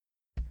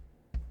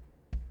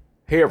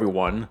Hey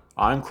everyone,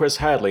 I'm Chris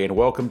Hadley and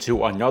welcome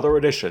to another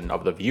edition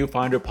of the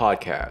Viewfinder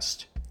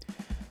podcast.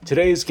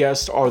 Today's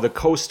guests are the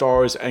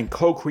co-stars and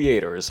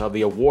co-creators of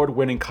the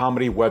award-winning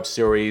comedy web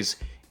series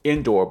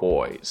Indoor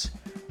Boys,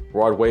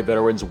 Broadway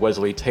veterans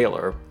Wesley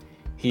Taylor,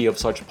 he of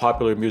such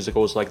popular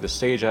musicals like the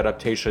stage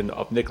adaptation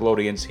of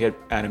Nickelodeon's hit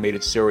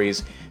animated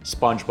series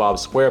SpongeBob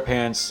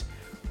SquarePants,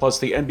 plus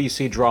the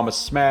NBC drama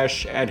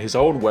Smash and his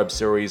own web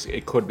series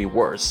It Could Be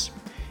Worse,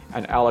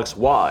 and Alex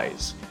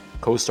Wyse,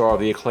 co-star of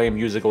the acclaimed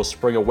musical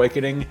Spring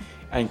Awakening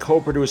and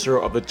co-producer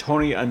of the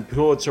Tony and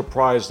Pulitzer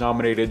Prize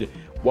nominated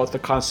What the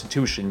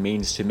Constitution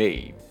Means to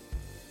Me.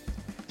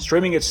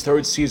 Streaming its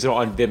third season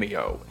on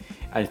Vimeo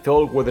and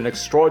filled with an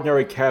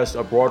extraordinary cast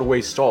of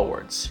Broadway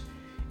stalwarts,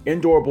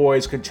 Indoor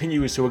Boys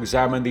continues to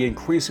examine the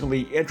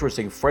increasingly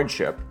interesting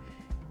friendship,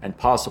 and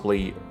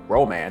possibly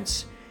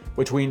romance,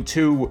 between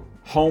two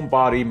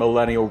homebody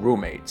millennial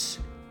roommates,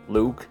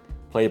 Luke,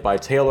 played by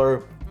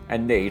Taylor,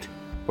 and Nate,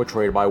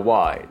 portrayed by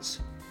Wyse.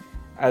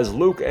 As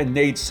Luke and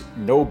Nate's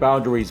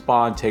no-boundaries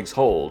bond takes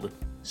hold,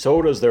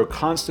 so does their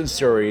constant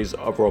series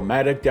of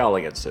romantic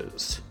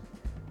dalliances.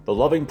 The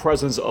loving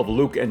presence of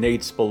Luke and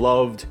Nate's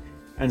beloved,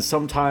 and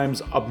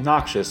sometimes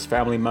obnoxious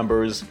family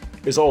members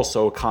is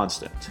also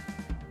constant.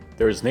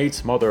 There's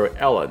Nate's mother,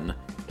 Ellen,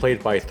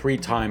 played by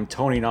three-time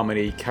Tony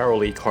nominee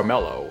Carolee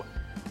Carmello,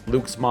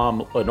 Luke's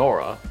mom,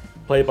 Lenora,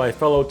 played by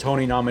fellow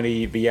Tony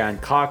nominee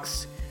Vianne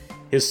Cox,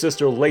 his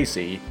sister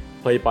Lacey,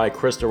 played by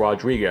Krista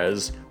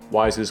Rodriguez,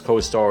 Wyse's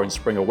co-star in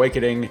Spring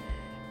Awakening,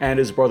 and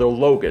his brother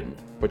Logan,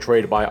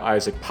 portrayed by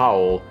Isaac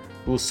Powell,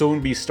 who will soon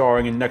be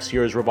starring in next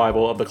year's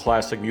revival of the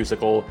classic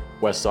musical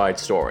West Side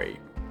Story.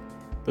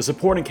 The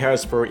supporting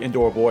cast for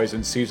Indoor Boys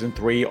in Season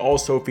 3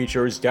 also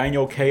features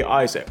Daniel K.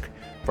 Isaac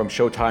from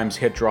Showtime's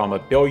hit drama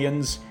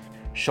Billions,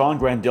 Sean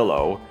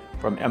Grandillo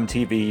from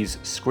MTV's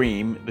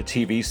Scream, the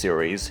TV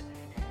series,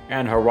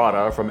 Ann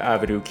Harada from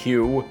Avenue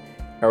Q,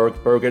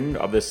 Eric Bergen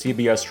of the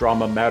CBS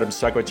drama Madam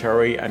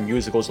Secretary and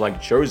musicals like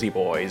Jersey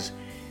Boys,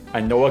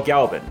 and Noah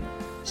Galvin,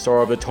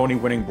 star of the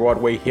Tony-winning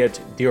Broadway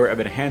hit Dear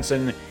Evan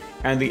Hansen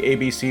and the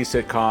ABC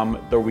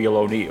sitcom The Real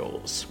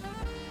O'Neills.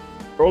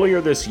 Earlier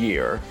this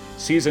year,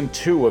 Season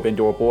 2 of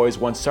Indoor Boys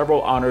won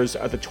several honors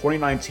at the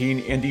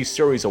 2019 Indie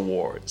Series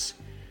Awards.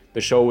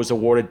 The show was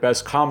awarded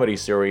Best Comedy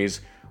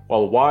Series,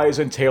 while Wyse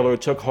and Taylor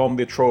took home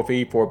the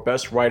trophy for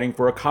Best Writing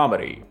for a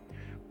Comedy.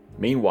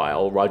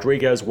 Meanwhile,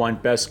 Rodriguez won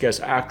Best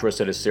Guest Actress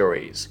in a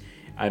Series,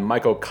 and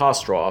Michael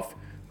Kostroff,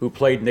 who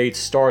played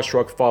Nate's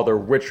starstruck father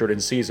Richard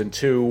in Season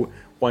 2,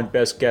 won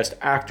Best Guest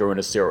Actor in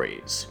a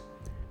Series.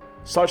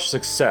 Such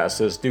success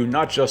is due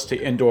not just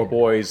to Indoor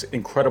Boys'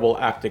 incredible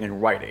acting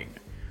and writing,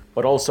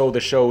 but also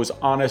the show's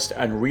honest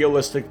and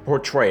realistic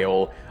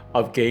portrayal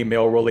of gay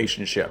male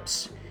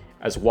relationships,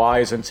 as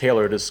Wyse and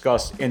Taylor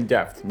discuss in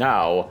depth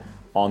now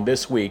on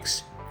this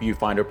week's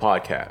Viewfinder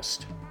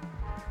podcast.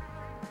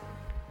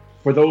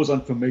 For those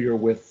unfamiliar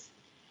with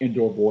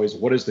Indoor Boys,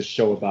 what is the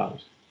show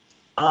about?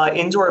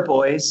 Indoor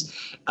Boys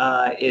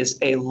is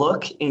a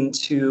look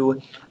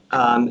into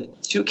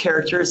two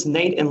characters,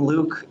 Nate and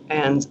Luke,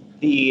 and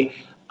the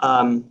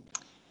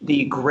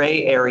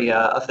gray area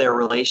of their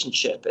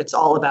relationship. It's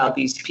all about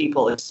these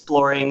people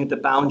exploring the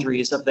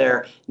boundaries of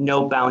their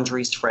no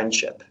boundaries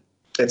friendship.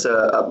 It's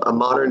a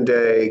modern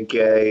day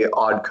gay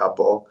odd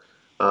couple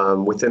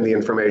within the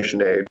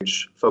information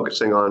age,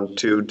 focusing on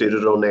two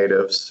digital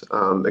natives,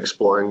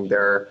 exploring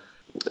their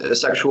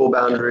sexual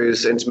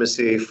boundaries,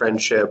 intimacy,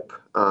 friendship,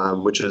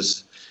 which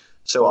is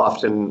so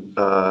often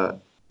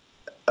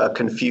a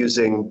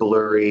confusing,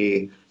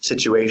 blurry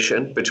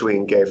situation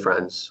between gay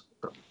friends.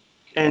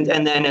 And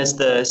then as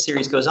the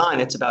series goes on,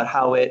 it's about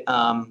how it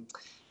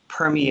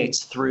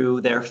permeates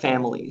through their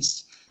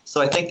families.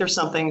 So I think there's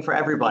something for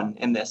everyone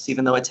in this,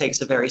 even though it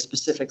takes a very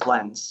specific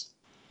lens.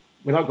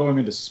 Without going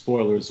into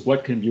spoilers,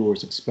 what can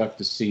viewers expect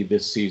to see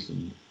this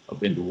season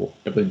of Indoor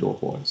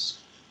Boys?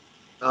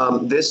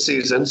 This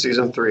season,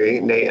 Season 3,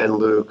 Nate and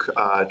Luke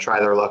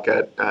try their luck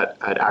at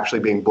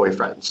actually being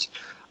boyfriends.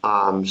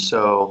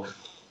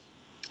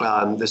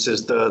 This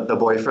is the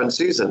boyfriend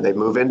season. They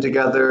move in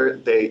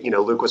together.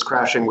 Luke was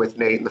crashing with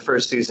Nate in the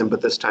first season,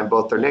 but this time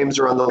both their names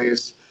are on the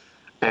lease.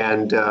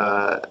 And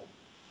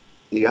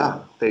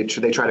they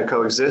try to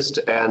coexist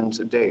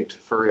and date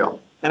for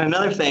real. And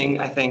another thing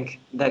I think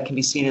that can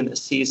be seen in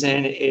this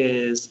season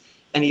is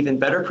an even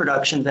better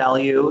production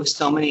value,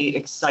 so many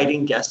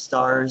exciting guest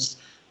stars,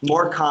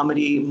 more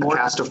comedy, more a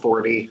cast of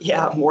 40.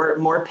 Yeah,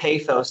 more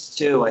pathos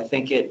too. I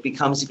think it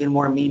becomes even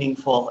more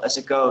meaningful as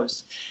it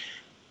goes.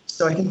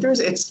 So I think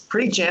it's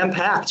pretty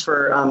jam-packed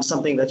for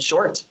something that's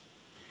short.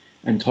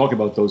 And talk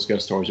about those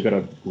guest stars. You got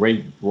a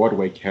great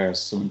Broadway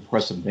cast, some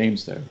impressive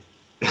names there.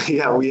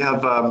 Yeah, we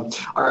have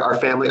our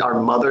family.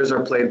 Our mothers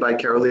are played by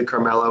Carolee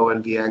Carmello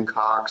and Vianne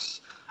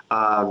Cox.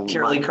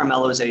 Carolee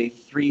Carmello is a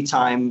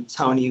three-time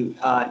Tony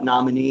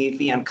nominee.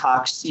 Vianne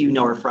Cox, you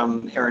know her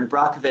from Erin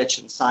Brockovich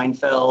and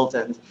Seinfeld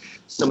and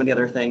so many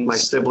other things. My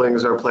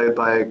siblings are played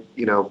by,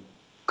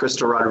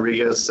 Krista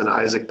Rodriguez and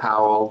Isaac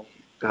Powell,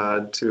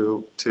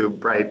 two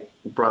bright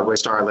Broadway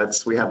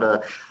starlets. We have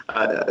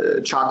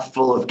a chock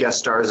full of guest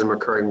stars and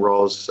recurring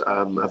roles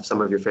of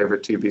some of your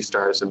favorite TV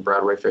stars and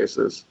Broadway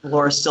faces.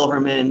 Laura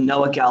Silverman,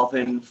 Noah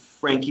Galvin,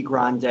 Frankie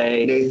Grande,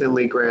 Nathan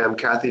Lee Graham,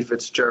 Kathy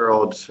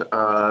Fitzgerald,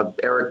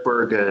 Eric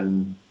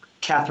Bergen,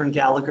 Catherine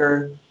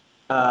Gallagher,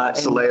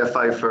 Saleha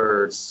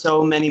Pfeiffer.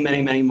 So many,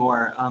 many, many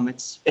more.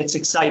 It's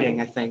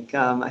exciting, I think.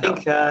 I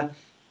think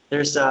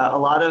there's a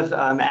lot of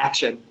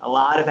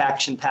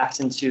action packed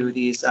into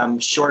these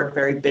short,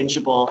 very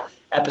bingeable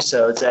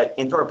episodes at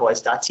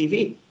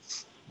indoorboys.tv.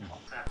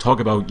 Talk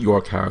about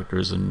your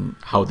characters and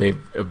how they've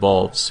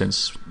evolved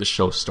since the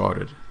show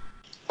started.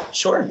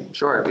 Sure,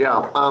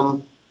 yeah.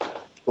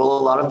 Well, a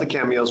lot of the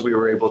cameos we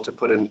were able to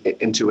put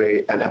into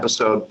an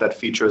episode that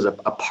features a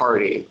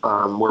party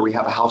where we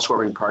have a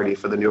housewarming party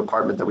for the new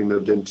apartment that we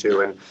moved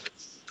into, and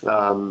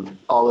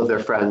all of their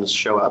friends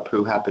show up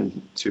who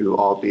happen to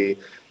all be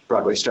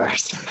Broadway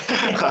stars.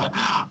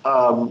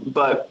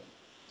 But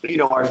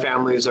our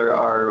families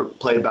are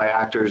played by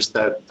actors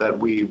that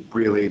we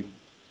really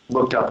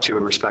looked up to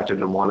and respected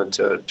and wanted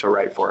to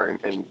write for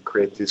and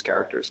create these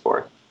characters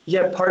for.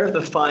 Yeah, part of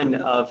the fun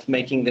of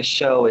making this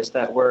show is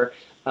that we're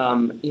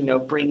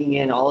bringing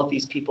in all of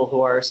these people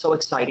who are so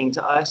exciting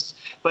to us.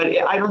 But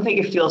I don't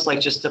think it feels like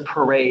just a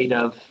parade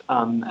of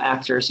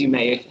actors you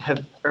may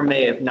have or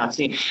may have not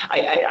seen.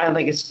 I don't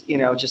think it's,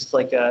 just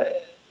like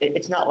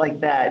it's not like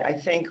that. I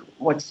think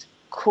what's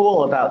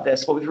cool about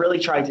this, what we've really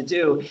tried to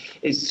do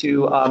is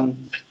to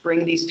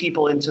bring these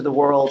people into the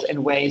world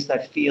in ways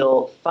that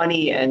feel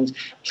funny and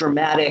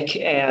dramatic,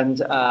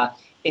 and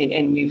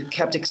we've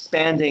kept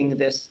expanding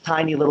this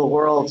tiny little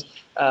world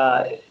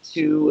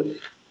to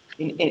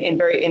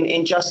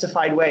in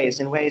justified ways,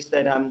 in ways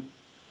that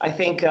I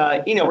think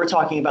we're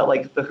talking about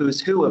like the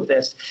who's who of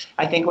this.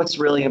 I think what's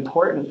really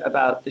important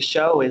about the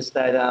show is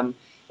that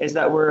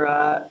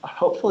we're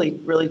hopefully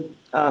really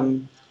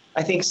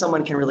I think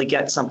someone can really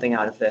get something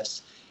out of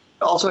this.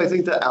 Also, I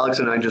think that Alex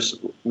and I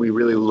we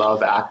really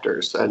love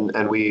actors,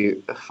 and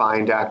we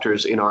find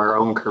actors in our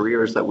own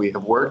careers that we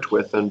have worked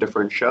with in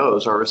different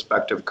shows, our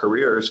respective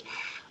careers.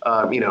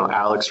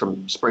 Alex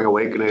from Spring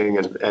Awakening,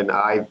 and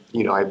I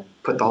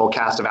put the whole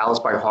cast of Alice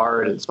by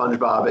Heart and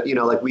SpongeBob.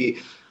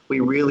 We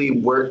really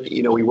work.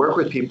 We work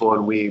with people,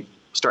 and we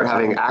start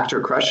having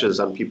actor crushes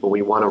on people.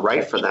 We want to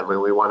write for them,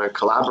 and we want to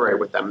collaborate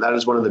with them. That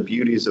is one of the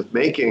beauties of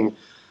making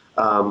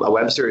a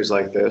web series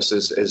like this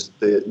is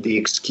the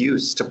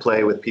excuse to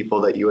play with people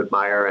that you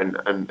admire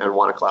and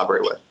want to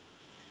collaborate with.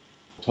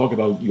 Talk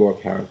about your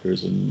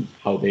characters and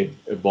how they've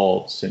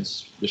evolved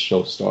since the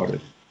show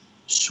started.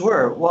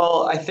 Sure.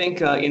 Well, I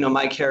think,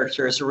 my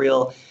character is a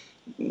real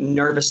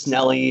nervous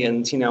Nelly,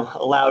 and,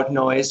 a loud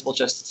noise will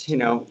just,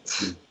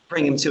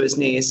 bring him to his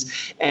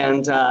knees.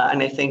 And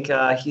I think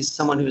he's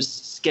someone who's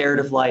scared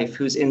of life,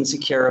 who's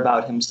insecure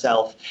about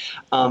himself.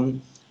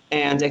 And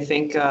I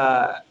think,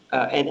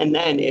 and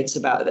then it's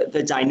about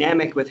the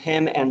dynamic with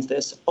him and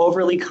this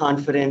overly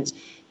confident,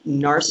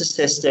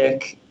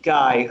 narcissistic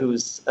guy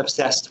who's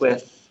obsessed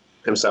with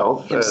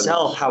himself,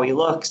 how he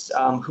looks,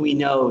 who he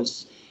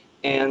knows.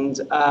 And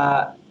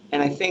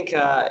I think,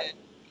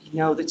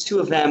 the two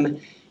of them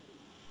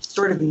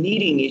sort of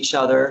needing each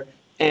other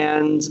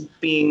and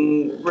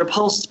being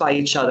repulsed by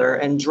each other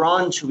and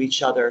drawn to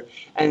each other.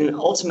 And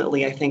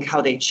ultimately, I think how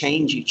they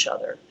change each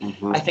other.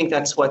 Mm-hmm. I think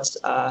that's what's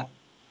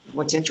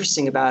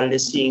interesting about it,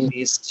 is seeing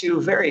these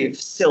two very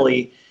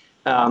silly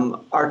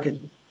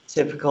archetype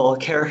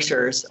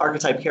characters.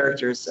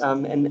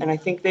 And I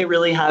think they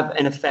really have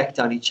an effect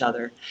on each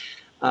other.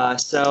 At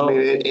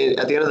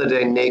the end of the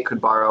day, Nate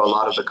could borrow a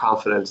lot of the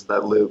confidence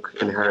that Luke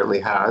inherently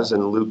has,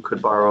 and Luke could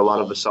borrow a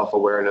lot of the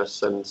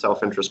self-awareness and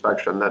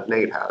self-introspection that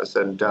Nate has.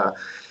 And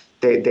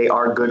they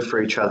are good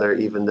for each other,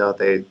 even though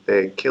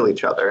they kill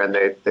each other, and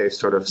they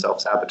sort of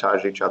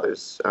self-sabotage each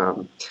other's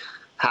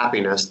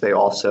happiness. They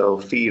also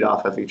feed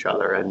off of each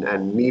other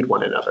and need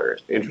one another,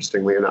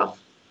 interestingly enough.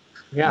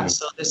 Yeah,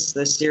 so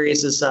this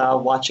series is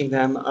watching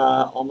them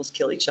almost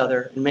kill each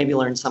other and maybe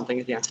learn something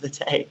at the end of the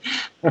day.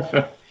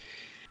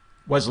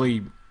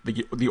 Wesley,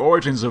 the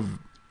origins of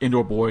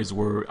Indoor Boys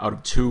were out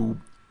of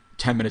two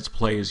 10 minutes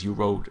plays you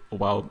wrote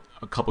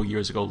a couple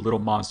years ago, Little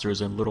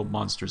Monsters and Little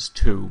Monsters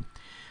 2.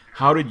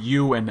 How did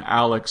you and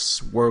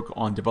Alex work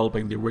on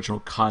developing the original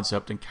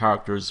concept and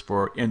characters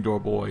for Indoor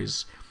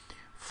Boys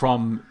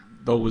from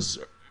those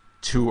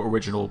two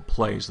original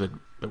plays that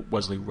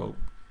Wesley wrote?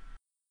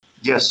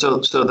 Yes, so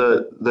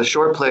the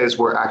short plays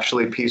were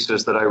actually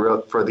pieces that I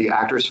wrote for the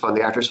Actors Fund.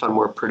 The Actors Fund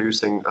were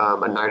producing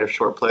a night of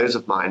short plays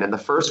of mine. And the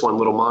first one,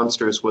 Little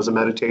Monsters, was a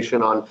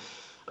meditation on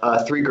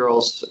three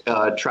girls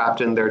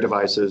trapped in their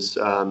devices,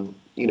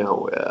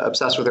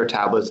 obsessed with their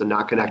tablets and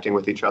not connecting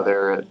with each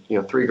other.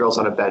 Three girls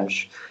on a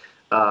bench.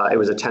 It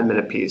was a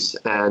 10-minute piece.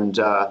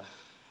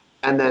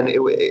 And then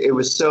it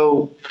was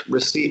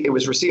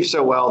received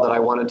so well that I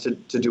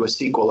wanted to do a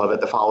sequel of it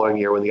the following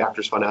year when the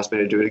Actors Fund asked me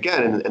to do it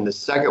again. And the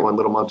second one,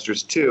 Little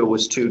Monsters 2,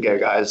 was two gay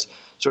guys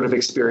sort of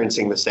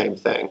experiencing the same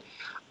thing.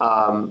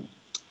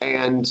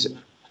 And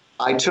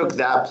I took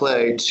that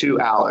play to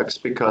Alex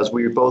because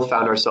we both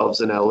found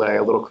ourselves in LA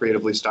a little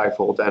creatively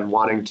stifled and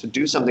wanting to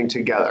do something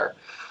together.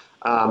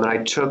 And I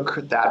took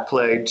that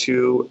play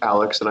to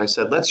Alex and I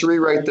said, let's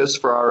rewrite this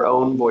for our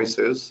own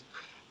voices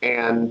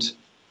and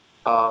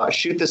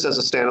shoot this as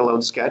a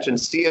standalone sketch and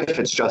see if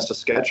it's just a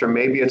sketch or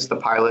maybe it's the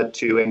pilot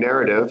to a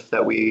narrative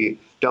that we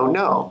don't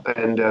know.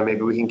 And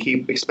maybe we can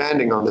keep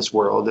expanding on this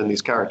world and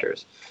these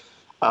characters.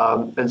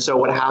 And so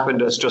what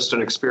happened as just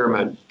an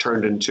experiment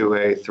turned into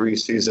a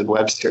 3-season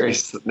web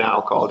series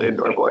now called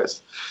Indoor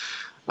Boys.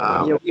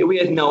 We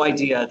had no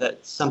idea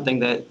that something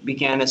that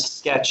began as a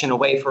sketch and a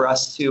way for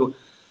us to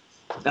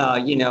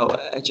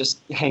just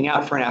hang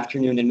out for an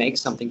afternoon and make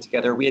something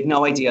together. We had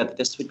no idea that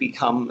this would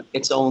become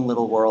its own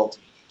little world.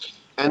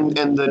 And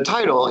the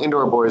title,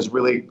 Indoor Boys,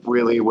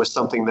 really was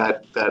something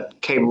that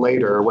came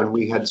later when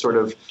we had sort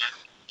of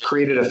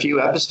created a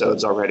few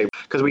episodes already,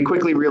 because we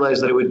quickly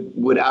realized that it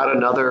would add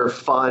another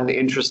fun,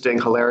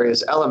 interesting,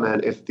 hilarious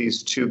element if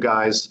these two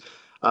guys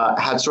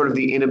had sort of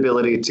the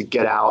inability to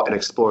get out and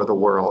explore the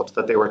world,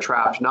 that they were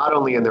trapped not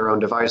only in their own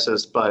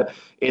devices, but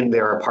in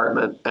their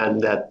apartment,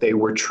 and that they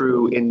were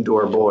true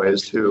indoor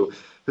boys who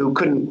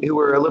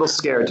were a little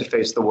scared to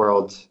face the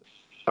world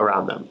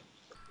around them.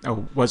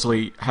 Now,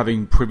 Wesley,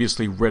 having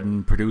previously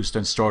written, produced,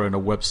 and starred in a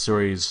web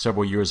series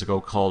several years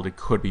ago called It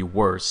Could Be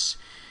Worse,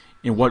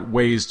 in what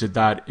ways did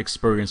that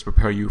experience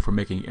prepare you for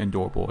making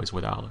Indoor Boys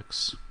with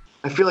Alex?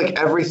 I feel like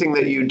everything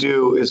that you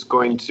do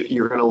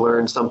you're going to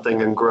learn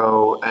something and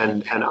grow.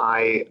 And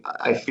I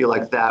feel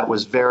like that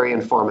was very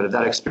informative.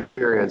 That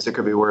experience, It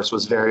Could Be Worse,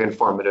 was very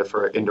informative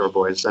for Indoor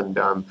Boys. And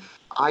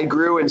I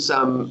grew in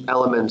some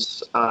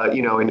elements,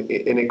 in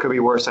It Could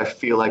Be Worse. I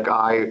feel like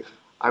I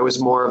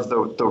was more of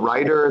the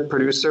writer,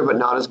 producer, but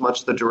not as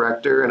much the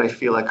director. And I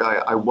feel like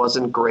I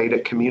wasn't great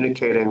at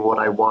communicating what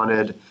I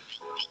wanted.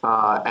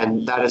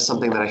 And that is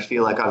something that I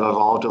feel like I've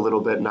evolved a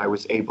little bit, and I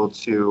was able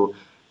to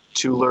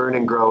learn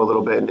and grow a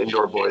little bit in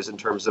Indoor Boys in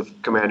terms of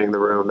commanding the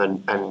room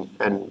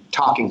and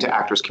talking to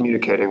actors,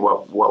 communicating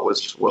what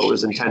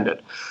was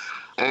intended.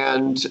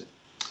 And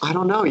I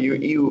don't know,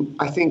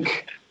 I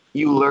think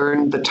you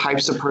learn the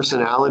types of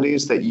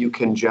personalities that you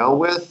can gel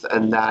with,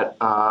 and that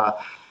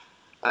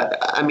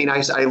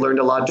I learned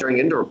a lot during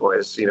Indoor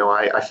Boys.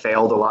 I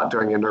failed a lot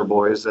during Indoor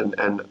Boys, and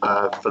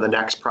for the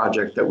next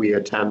project that we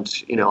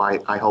attempt,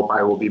 I hope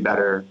I will be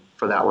better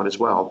for that one as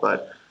well.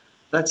 But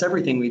that's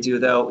everything we do,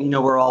 though.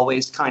 We're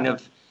always kind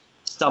of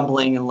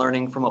stumbling and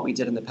learning from what we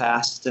did in the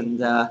past. And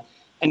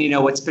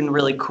what's been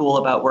really cool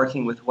about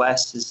working with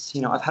Wes is,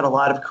 I've had a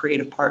lot of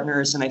creative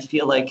partners, and I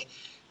feel like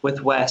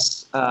with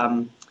Wes,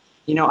 I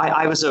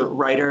was a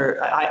writer.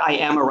 I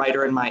am a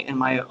writer in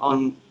my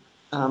own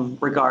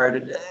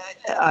regard.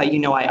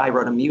 I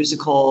wrote a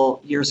musical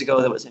years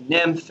ago that was a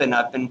nymph, and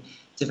I've been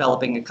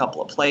developing a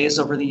couple of plays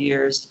over the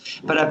years,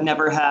 but I've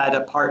never had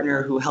a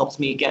partner who helped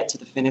me get to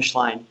the finish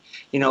line.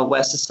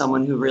 Wes is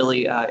someone who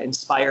really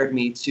inspired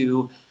me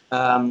to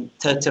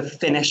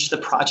finish the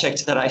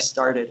project that I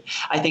started.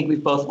 I think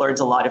we've both learned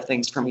a lot of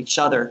things from each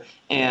other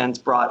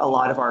and brought a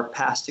lot of our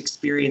past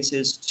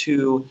experiences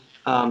to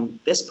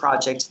this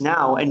project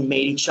now, and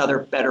made each other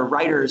better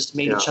writers,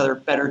 made each other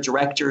better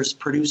directors,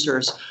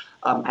 producers,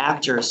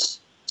 actors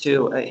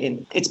too.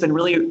 And it's been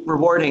really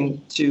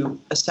rewarding to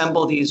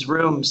assemble these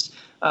rooms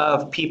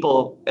of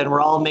people, and we're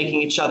all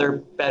making each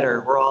other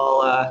better. We're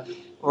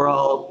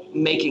all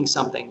making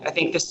something. I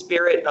think the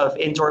spirit of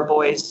Indoor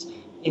Boys,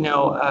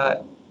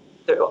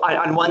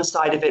 on one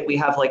side of it, we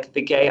have like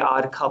the gay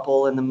odd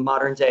couple and the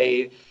modern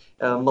day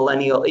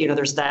millennial,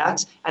 there's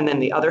that. And then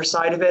the other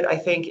side of it, I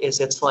think, is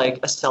it's like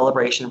a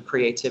celebration of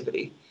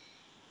creativity.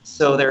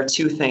 So there are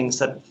two things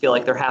that feel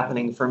like they're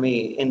happening for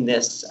me in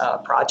this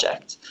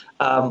project.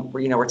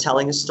 We're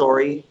telling a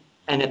story,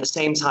 and at the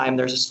same time,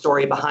 there's a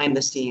story behind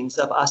the scenes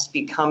of us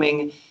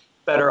becoming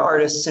better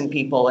artists and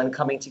people, and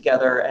coming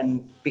together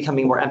and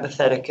becoming more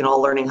empathetic, and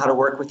all learning how to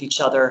work with each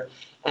other.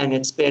 And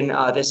it's been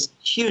this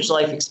huge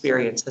life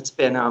experience that's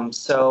been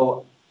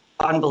so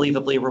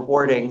unbelievably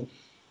rewarding.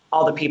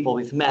 All the people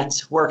we've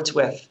met, worked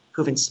with,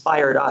 who've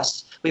inspired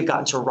us, we've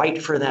gotten to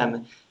write for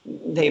them.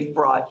 They've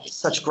brought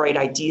such great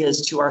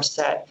ideas to our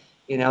set,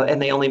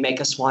 and they only make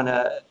us want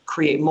to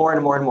create more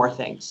and more and more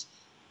things.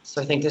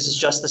 So I think this is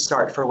just the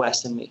start for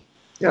Wes and me.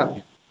 Yeah,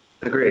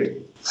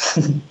 agreed.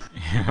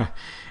 Yeah.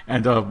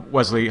 And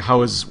Wesley,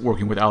 how has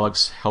working with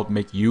Alex helped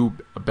make you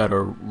a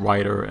better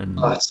writer? And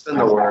it's been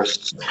the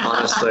worst.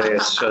 Honestly,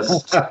 it's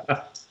just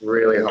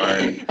really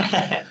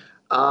hard.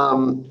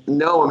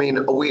 No,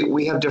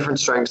 we have different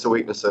strengths and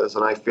weaknesses,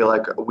 and I feel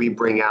like we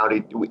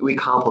we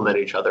complement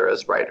each other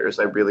as writers.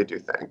 I really do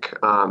think.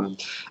 And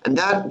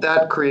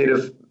that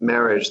creative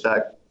marriage,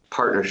 that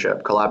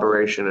partnership,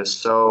 collaboration is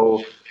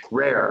so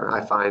rare,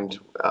 I find.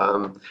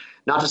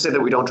 Not to say that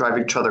we don't drive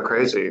each other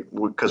crazy,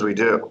 because we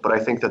do, but I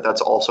think that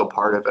that's also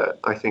part of it.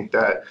 I think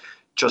that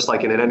just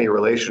like in any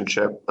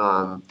relationship,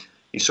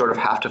 you sort of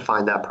have to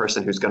find that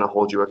person who's going to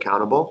hold you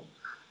accountable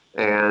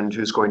and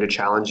who's going to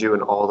challenge you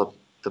in all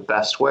the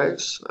best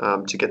ways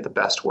to get the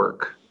best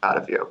work out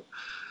of you.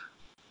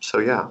 So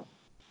yeah,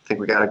 I think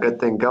we got a good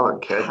thing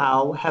going, kid.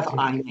 How have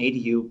I made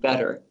you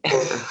better?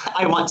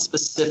 I want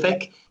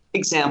specific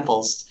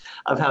examples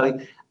of how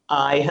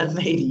I have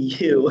made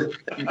you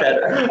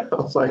better.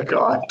 Oh my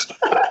God.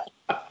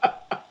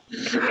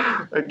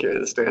 I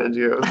can't stand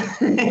you.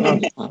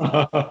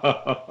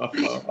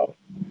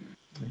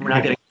 We're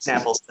not getting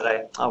examples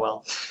today. Oh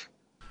well.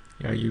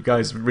 Yeah, you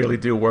guys really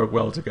do work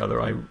well together.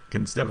 I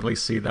can definitely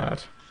see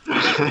that.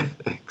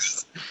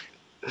 Thanks.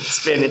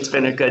 It's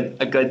been a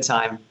good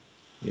time.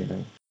 Yeah.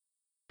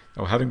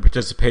 Now, having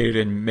participated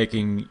in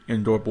making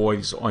Indoor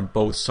Boys on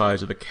both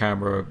sides of the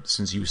camera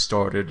since you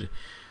started,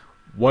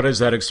 what has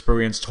that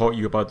experience taught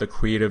you about the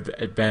creative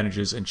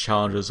advantages and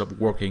challenges of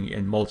working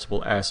in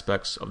multiple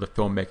aspects of the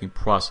filmmaking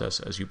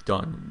process as you've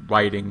done?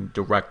 Writing,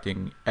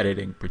 directing,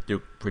 editing,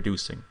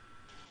 producing.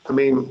 I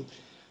mean,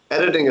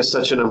 editing is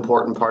such an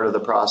important part of the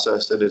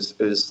process. It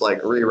is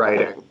like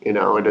rewriting,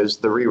 it is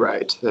the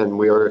rewrite. And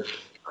we are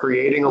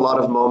creating a lot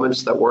of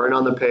moments that weren't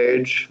on the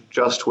page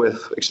just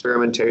with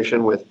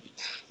experimentation with,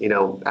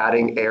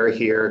 adding air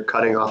here,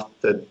 cutting off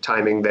the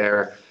timing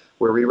there.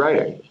 We're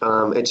rewriting.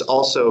 It's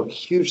also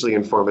hugely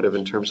informative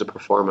in terms of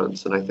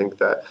performance. And I think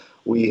that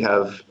we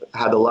have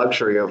had the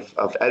luxury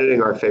of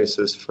editing our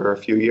faces for a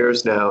few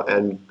years now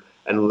and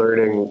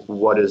learning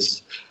what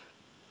is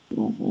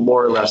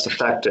more or less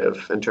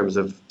effective in terms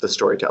of the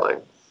storytelling.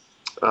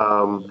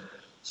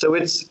 So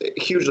it's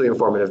hugely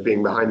informative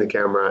being behind the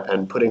camera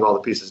and putting all the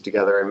pieces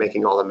together and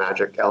making all the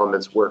magic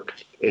elements work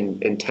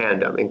in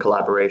tandem, in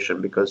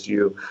collaboration, because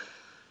you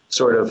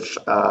sort of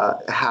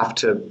have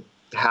to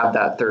have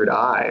that third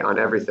eye on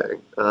everything.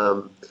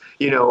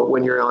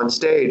 When you're on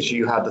stage,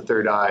 you have the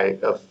third eye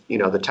of,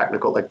 the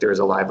technical, like there's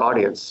a live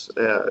audience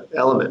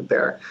element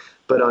there.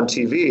 But on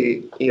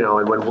TV,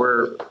 and when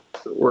we're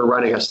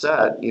running a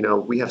set,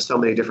 we have so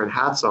many different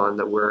hats on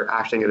that we're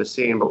acting in a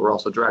scene, but we're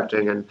also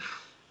directing and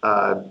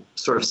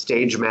sort of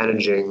stage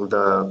managing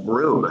the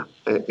room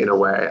in a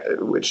way,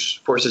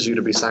 which forces you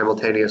to be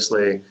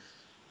simultaneously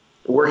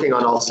working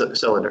on all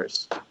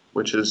cylinders,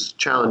 which is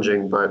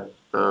challenging, but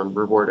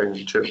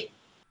rewarding too.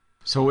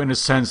 So in a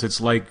sense, it's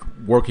like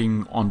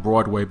working on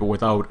Broadway, but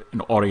without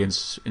an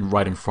audience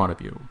right in front of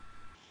you.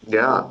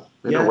 Yeah,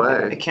 in a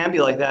way. It can be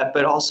like that,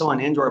 but also on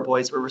Indoor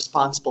Boys, we're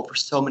responsible for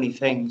so many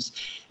things.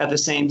 At the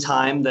same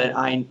time that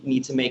I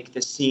need to make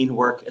the scene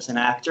work as an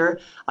actor,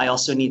 I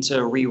also need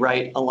to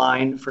rewrite a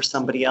line for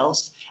somebody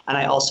else, and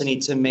I also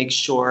need to make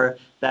sure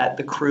that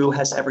the crew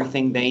has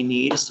everything they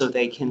need so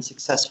they can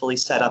successfully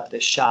set up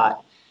this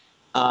shot.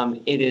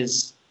 It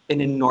is an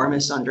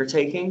enormous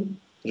undertaking.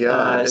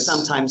 Yeah.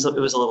 Sometimes it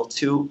was a little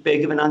too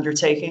big of an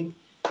undertaking.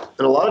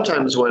 And a lot of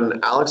times when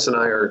Alex and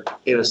I are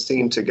in a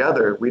scene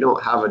together, we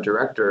don't have a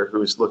director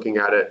who's looking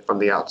at it from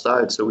the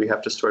outside. So we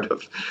have to sort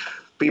of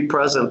be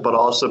present, but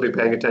also be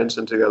paying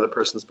attention to the other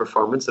person's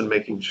performance and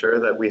making sure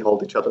that we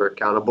hold each other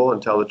accountable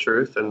and tell the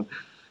truth. And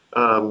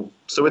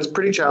so it's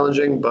pretty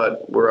challenging,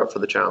 but we're up for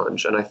the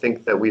challenge. And I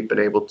think that we've been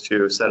able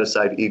to set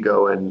aside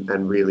ego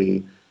and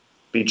really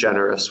be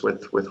generous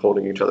with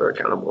holding each other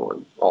accountable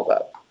and all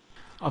that.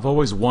 I've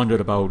always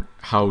wondered about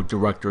how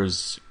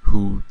directors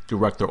who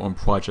direct their own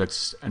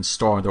projects and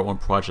star in their own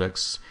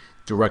projects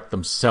direct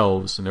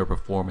themselves in their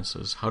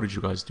performances. How did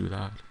you guys do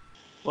that?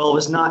 Well, it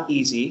was not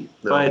easy,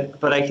 No.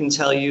 but I can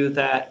tell you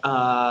that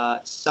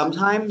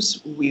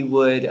sometimes we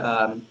would,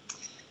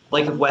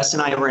 like if Wes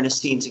and I were in a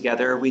scene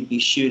together, we'd be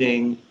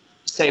shooting,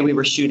 say we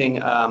were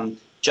shooting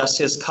just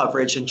his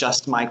coverage and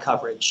just my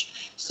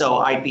coverage. So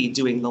I'd be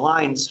doing the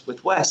lines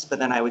with Wes, but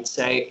then I would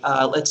say,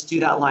 let's do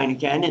that line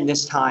again, and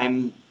this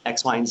time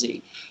X, Y, and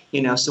Z.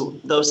 So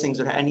those things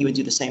would, and he would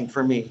do the same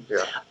for me.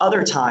 Yeah.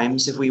 Other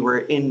times, if we were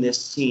in this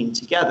scene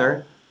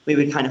together, we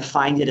would kind of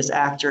find it as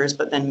actors,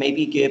 but then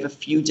maybe give a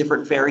few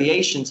different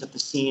variations of the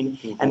scene,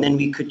 and then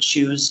we could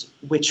choose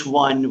which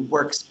one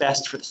works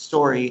best for the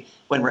story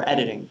when we're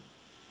editing.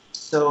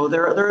 So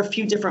there are a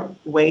few different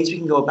ways we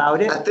can go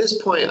about it. At this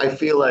point, I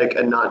feel like,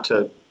 and not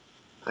to,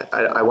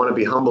 I want to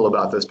be humble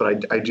about this,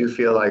 but I do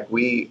feel like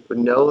we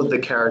know the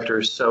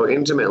characters so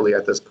intimately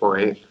at this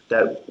point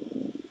that,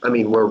 I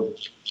mean, we're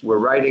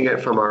writing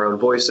it from our own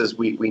voices.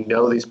 We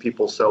know these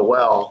people so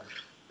well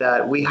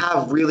that we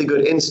have really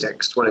good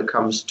instincts when it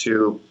comes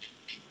to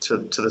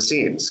the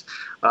scenes.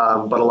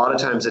 But a lot of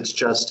times it's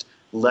just,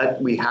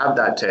 we have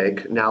that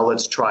take. Now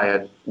let's try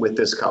it with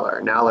this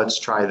color. Now let's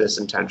try this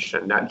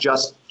intention. Not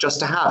just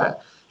to have it,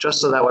 just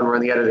so that when we're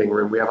in the editing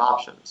room, we have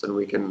options and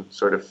we can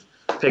sort of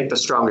pick the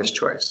strongest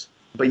choice.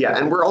 But yeah,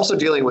 and we're also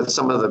dealing with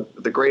some of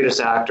the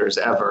greatest actors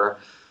ever.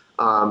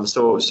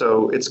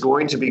 So it's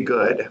going to be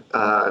good,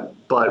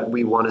 but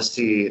we want to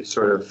see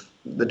sort of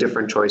the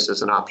different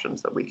choices and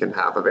options that we can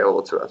have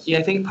available to us. Yeah,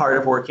 I think part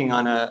of working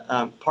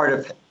on part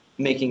of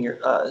making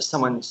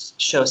someone's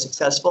show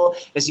successful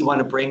is you want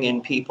to bring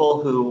in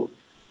people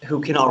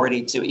who can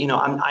already do it.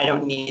 I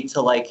don't need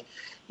to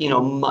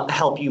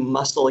help you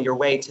muscle your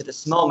way to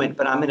this moment,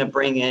 but I'm going to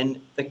bring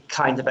in the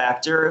kind of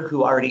actor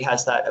who already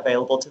has that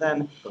available to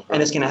them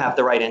and is going to have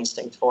the right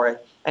instinct for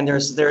it. And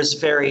there's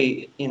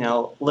very,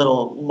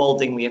 little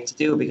molding we have to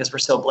do because we're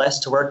so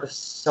blessed to work with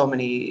so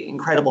many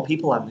incredible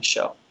people on the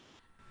show.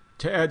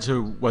 To add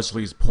to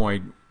Wesley's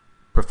point,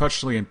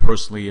 professionally and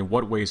personally, in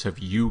what ways have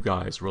you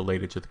guys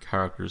related to the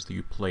characters that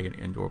you play in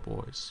Indoor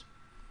Boys?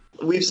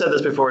 We've said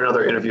this before in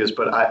other interviews,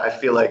 but I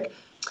feel like,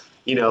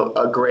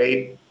 a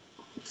great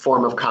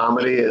form of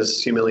comedy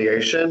is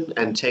humiliation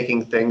and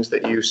taking things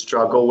that you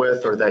struggle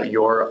with or that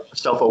you're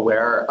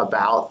self-aware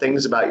about,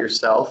 things about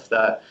yourself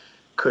that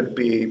could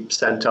be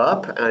sent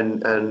up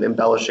and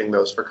embellishing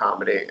those for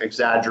comedy,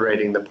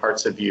 exaggerating the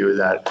parts of you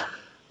that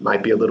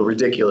might be a little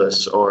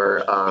ridiculous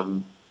or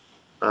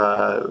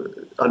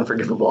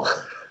unforgivable,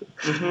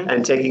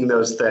 and taking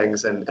those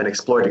things and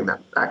exploiting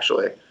them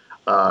actually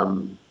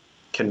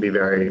can be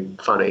very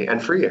funny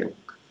and freeing.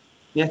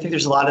 Yeah, I think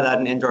there's a lot of that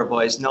in Indoor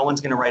Boys. No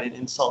one's going to write an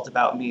insult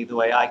about me the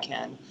way I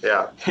can.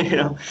 Yeah.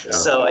 Yeah.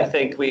 So I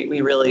think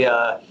we really,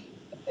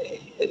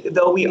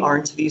 though we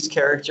aren't these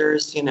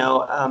characters,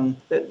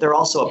 they're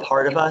also a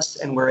part of us,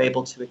 and we're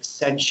able to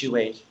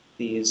accentuate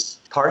these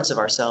parts of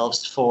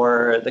ourselves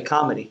for the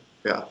comedy.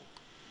 Yeah.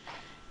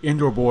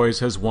 Indoor Boys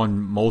has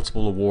won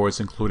multiple awards,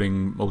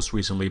 including most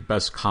recently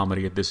Best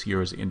Comedy at this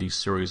year's Indie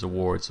Series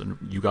Awards, and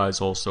you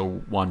guys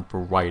also won for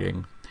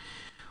writing.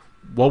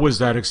 What was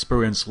that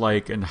experience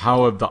like, and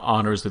how have the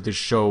honors that this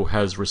show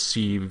has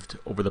received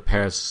over the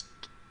past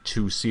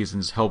 2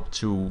 seasons helped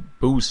to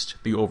boost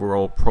the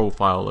overall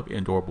profile of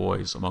Indoor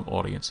Boys among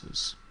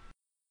audiences?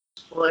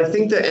 Well, I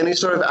think that any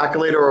sort of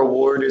accolade or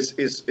award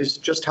is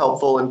just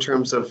helpful in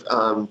terms of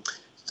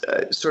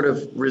sort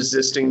of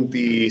resisting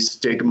the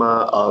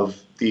stigma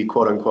of the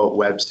quote-unquote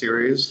web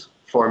series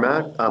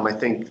format. I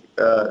think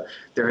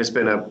there has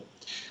been a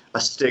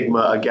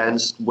stigma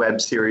against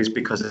web series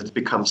because it's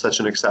become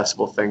such an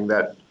accessible thing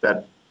that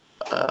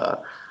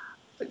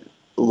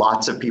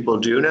lots of people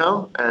do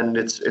now, and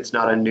it's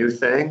not a new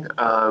thing.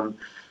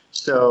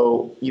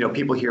 So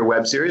people hear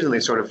web series and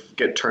they sort of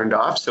get turned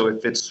off. So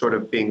if it's sort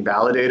of being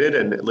validated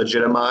and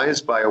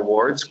legitimized by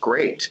awards,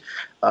 great.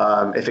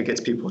 If it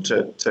gets people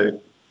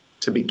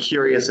to be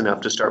curious enough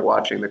to start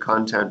watching the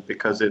content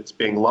because it's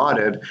being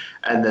lauded,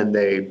 and then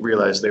they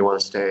realize they want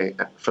to stay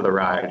for the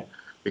ride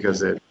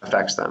because it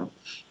affects them.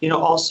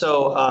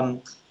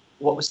 Also,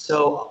 what was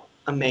so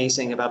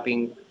amazing about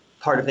being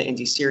part of the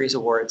Indie Series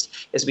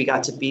Awards is we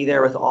got to be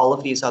there with all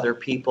of these other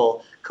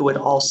people who had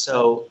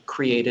also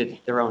created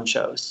their own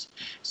shows.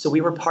 So we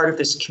were part of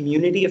this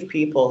community of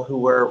people who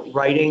were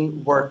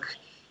writing work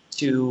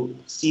to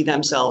see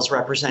themselves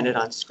represented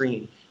on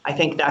screen. I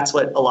think that's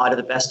what a lot of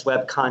the best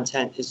web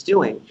content is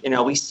doing.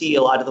 We see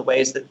a lot of the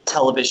ways that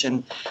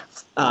television's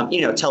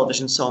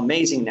so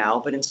amazing now,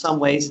 but in some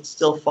ways it's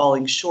still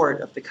falling short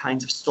of the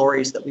kinds of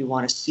stories that we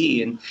want to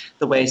see and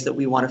the ways that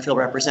we want to feel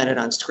represented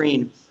on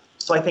screen.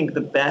 So I think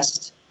the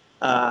best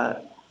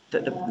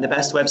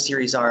web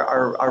series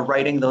are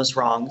righting those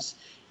wrongs,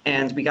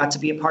 and we got to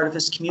be a part of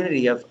this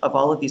community of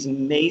all of these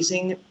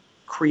amazing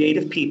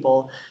creative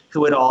people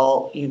who had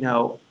all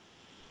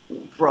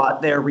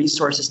brought their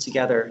resources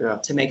together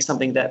to make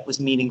something that was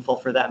meaningful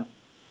for them.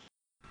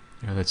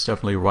 Yeah, that's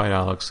definitely right,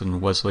 Alex and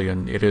Wesley,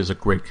 and it is a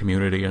great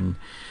community. And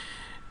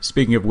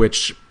speaking of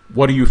which,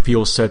 what do you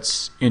feel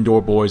sets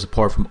Indoor Boys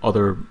apart from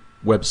other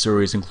web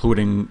series,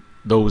 including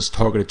those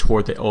targeted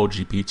toward the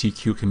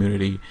LGBTQ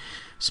community,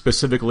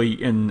 specifically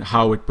in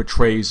how it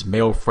portrays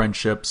male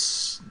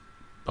friendships,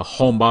 the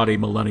homebody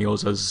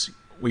millennials, as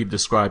we've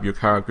described your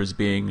characters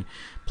being,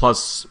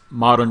 plus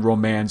modern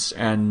romance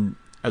and,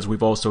 as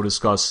we've also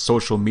discussed,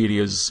 social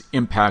media's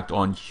impact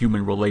on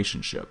human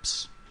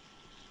relationships?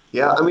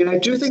 Yeah, I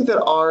do think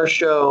that our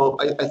show,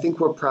 I think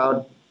we're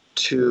proud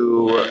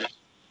to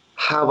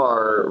have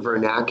our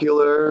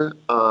vernacular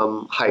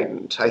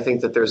heightened. I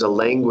think that there's a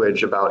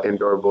language about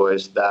Indoor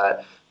Boys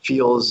that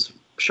feels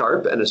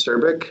sharp and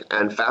acerbic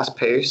and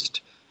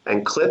fast-paced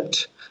and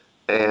clipped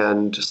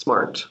and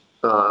smart.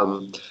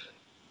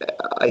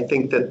 I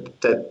think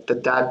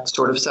that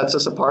sort of sets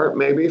us apart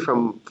maybe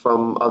from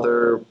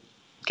other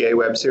gay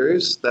web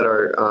series that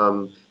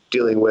are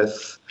dealing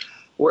with,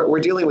 we're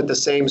dealing with the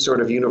same sort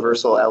of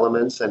universal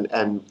elements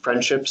and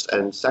friendships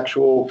and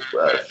sexual,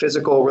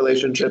 physical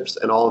relationships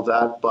and all of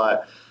that,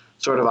 but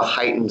sort of a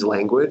heightened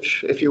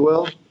language, if you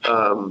will.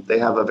 They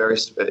have a very,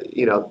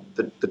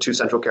 the 2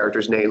 central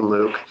characters, Nate and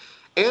Luke,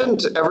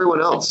 and everyone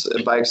else,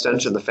 by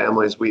extension, the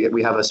families,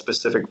 we have a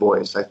specific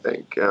voice, I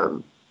think,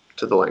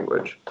 to the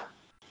language.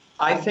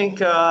 I think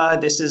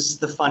this is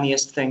the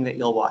funniest thing that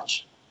you'll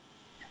watch.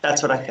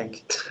 That's what I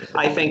think.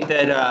 I think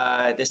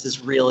that this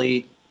is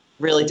really,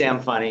 really damn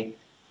funny.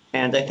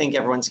 And I think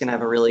everyone's going to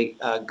have a really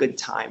good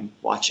time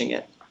watching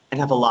it and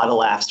have a lot of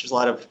laughs. There's a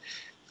lot of,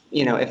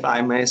 if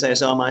I may say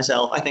so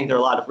myself, I think there are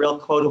a lot of real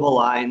quotable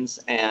lines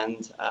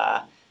and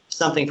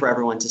something for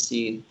everyone to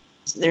see.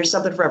 There's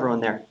something for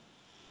everyone there.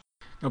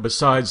 Now,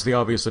 besides the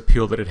obvious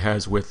appeal that it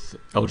has with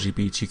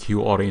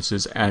LGBTQ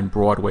audiences and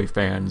Broadway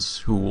fans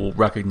who will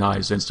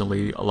recognize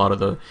instantly a lot of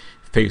the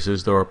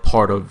faces that are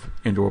part of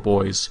Indoor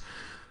Boys,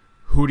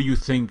 who do you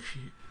think,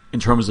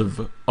 in terms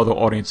of other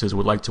audiences,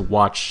 would like to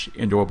watch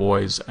Indoor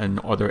Boys? And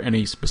are there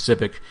any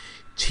specific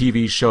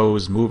TV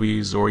shows,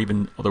 movies, or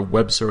even other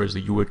web series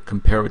that you would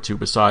compare it to,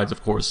 besides,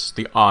 of course,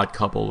 The Odd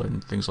Couple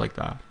and things like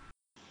that?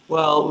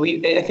 Well,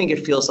 I think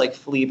it feels like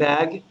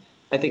Fleabag.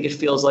 I think it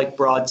feels like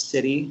Broad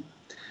City.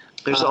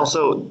 There's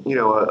also,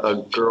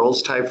 a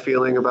girls type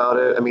feeling about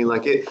it. I mean,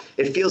 like it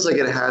feels like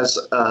it has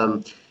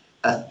a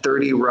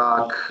 30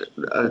 Rock,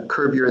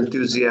 Curb Your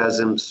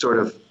Enthusiasm sort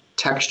of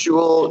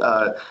textual,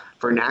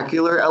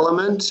 vernacular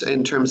element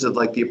in terms of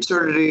like the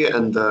absurdity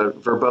and the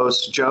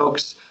verbose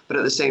jokes, but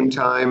at the same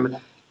time,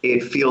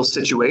 it feels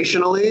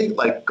situationally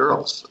like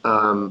Girls,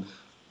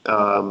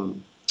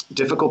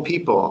 difficult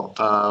people,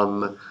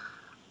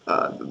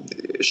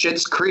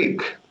 Schitt's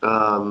Creek.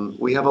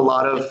 We have a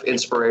lot of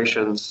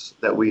inspirations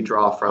that we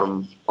draw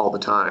from all the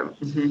time.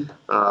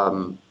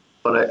 Mm-hmm.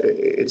 But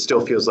it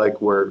still feels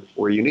like we're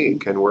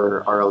unique and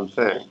we're our own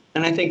thing.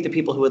 And I think the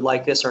people who would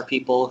like this are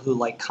people who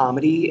like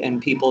comedy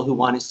and people who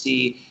want to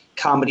see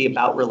comedy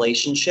about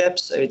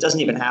relationships. It doesn't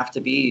even have to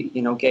be,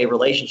 gay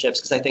relationships,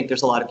 because I think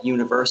there's a lot of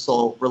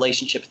universal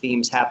relationship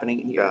themes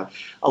happening in here. Yeah.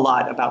 A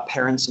lot about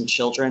parents and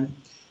children,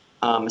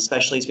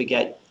 especially as we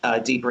get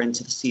deeper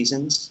into the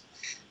seasons.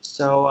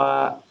 So,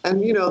 and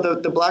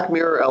the Black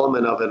Mirror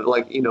element of it,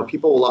 like,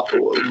 people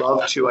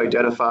love to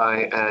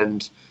identify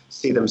and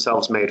see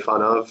themselves made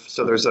fun of.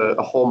 So there's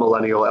a whole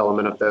millennial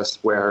element of this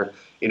where,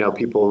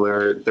 people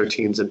in their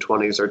teens and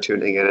 20s are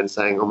tuning in and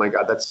saying, oh my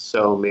God, that's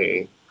so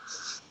me.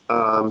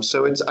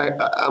 So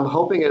I'm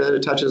hoping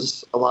it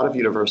touches a lot of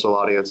universal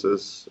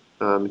audiences,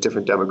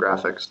 different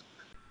demographics.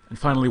 And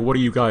finally, what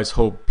do you guys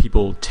hope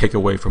people take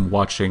away from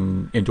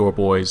watching Indoor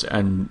Boys?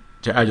 And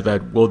to add to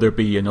that, will there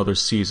be another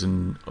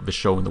season of the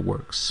show in the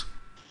works?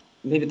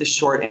 Maybe the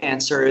short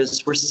answer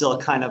is we're still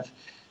kind of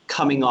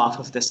coming off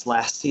of this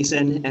last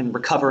season and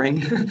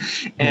recovering.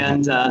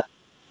 And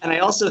I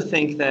also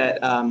think that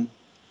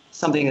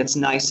something that's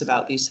nice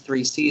about these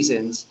 3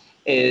 seasons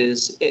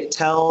is it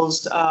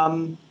tells...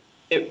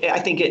 I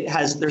think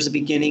there's a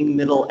beginning,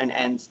 middle, and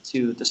end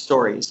to the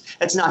stories.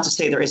 That's not to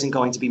say there isn't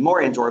going to be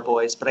more Indoor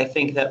Boys, but I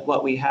think that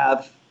what we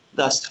have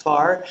thus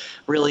far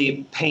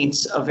really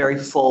paints a very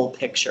full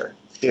picture.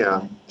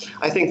 Yeah,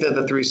 I think that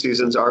the 3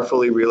 seasons are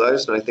fully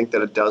realized, and I think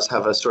that it does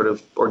have a sort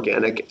of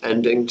organic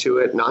ending to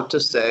it. Not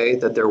to say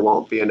that there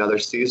won't be another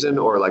season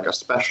or like a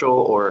special,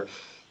 or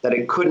that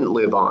it couldn't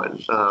live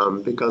on,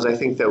 because I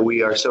think that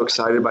we are so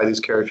excited by these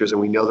characters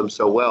and we know them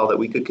so well that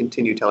we could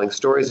continue telling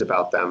stories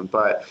about them.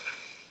 But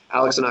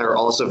Alex and I are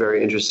also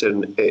very interested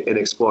in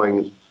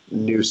exploring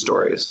new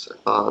stories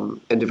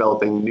and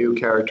developing new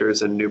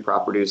characters and new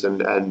properties.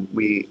 And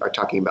we are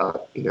talking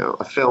about,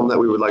 a film that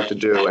we would like to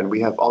do. And we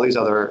have all these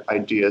other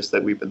ideas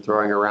that we've been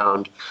throwing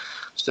around.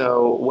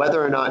 So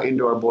whether or not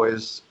Indoor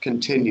Boys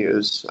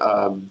continues,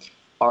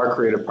 our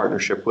creative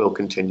partnership will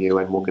continue,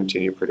 and we'll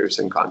continue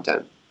producing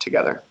content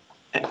together.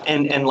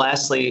 And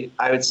lastly,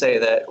 I would say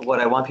that what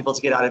I want people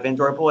to get out of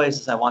Indoor Boys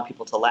is I want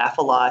people to laugh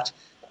a lot.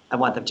 I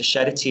want them to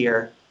shed a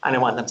tear, and I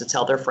want them to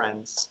tell their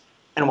friends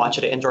and watch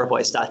it at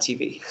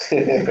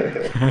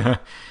indoorboys.tv.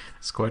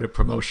 It's quite a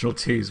promotional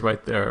tease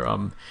right there.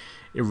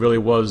 It really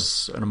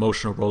was an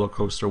emotional roller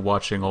coaster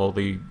watching all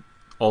 3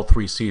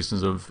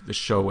 seasons of the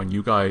show, and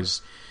you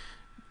guys,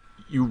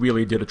 you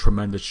really did a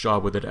tremendous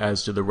job with it,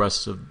 as did the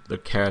rest of the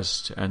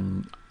cast,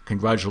 and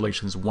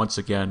congratulations once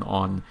again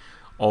on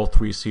all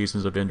 3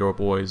 seasons of Indoor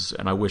Boys,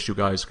 and I wish you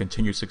guys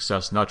continued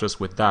success, not just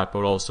with that,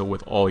 but also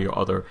with all your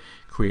other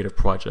creative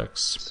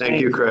projects. Thank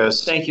you,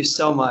 Chris. Thank you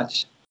so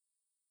much.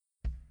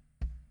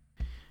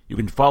 You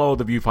can follow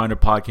the Viewfinder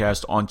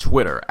Podcast on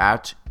Twitter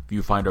at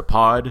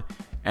ViewfinderPod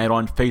and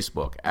on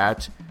Facebook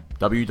at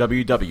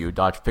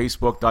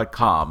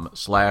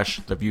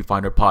www.facebook.com/The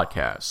Viewfinder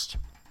Podcast.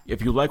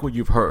 If you like what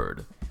you've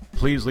heard,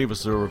 please leave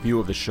us a review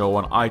of the show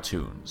on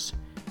iTunes,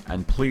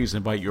 and please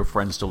invite your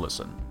friends to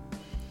listen.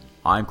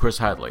 I'm Chris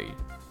Hadley.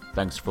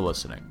 Thanks for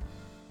listening.